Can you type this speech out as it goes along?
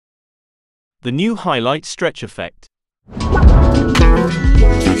The new highlight stretch effect.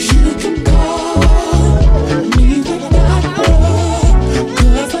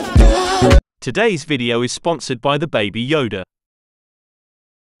 Today's video is sponsored by the Baby Yoda.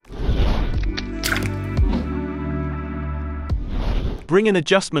 Bring an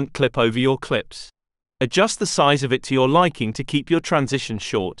adjustment clip over your clips. Adjust the size of it to your liking to keep your transition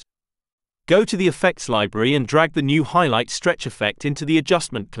short. Go to the effects library and drag the new highlight stretch effect into the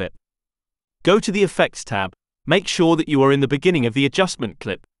adjustment clip. Go to the effects tab, make sure that you are in the beginning of the adjustment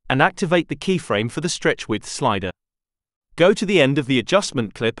clip, and activate the keyframe for the stretch width slider. Go to the end of the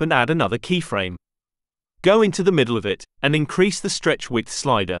adjustment clip and add another keyframe. Go into the middle of it, and increase the stretch width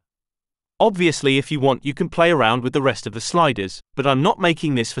slider. Obviously, if you want, you can play around with the rest of the sliders, but I'm not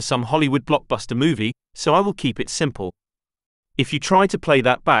making this for some Hollywood blockbuster movie, so I will keep it simple. If you try to play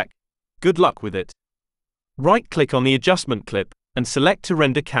that back, good luck with it. Right-click on the adjustment clip, and select to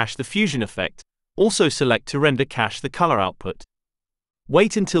render cache the fusion effect. Also select to render cache the color output.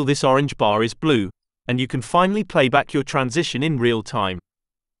 Wait until this orange bar is blue, and you can finally play back your transition in real time.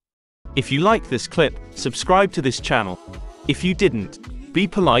 If you liked this clip, subscribe to this channel. If you didn't, be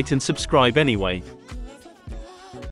polite and subscribe anyway.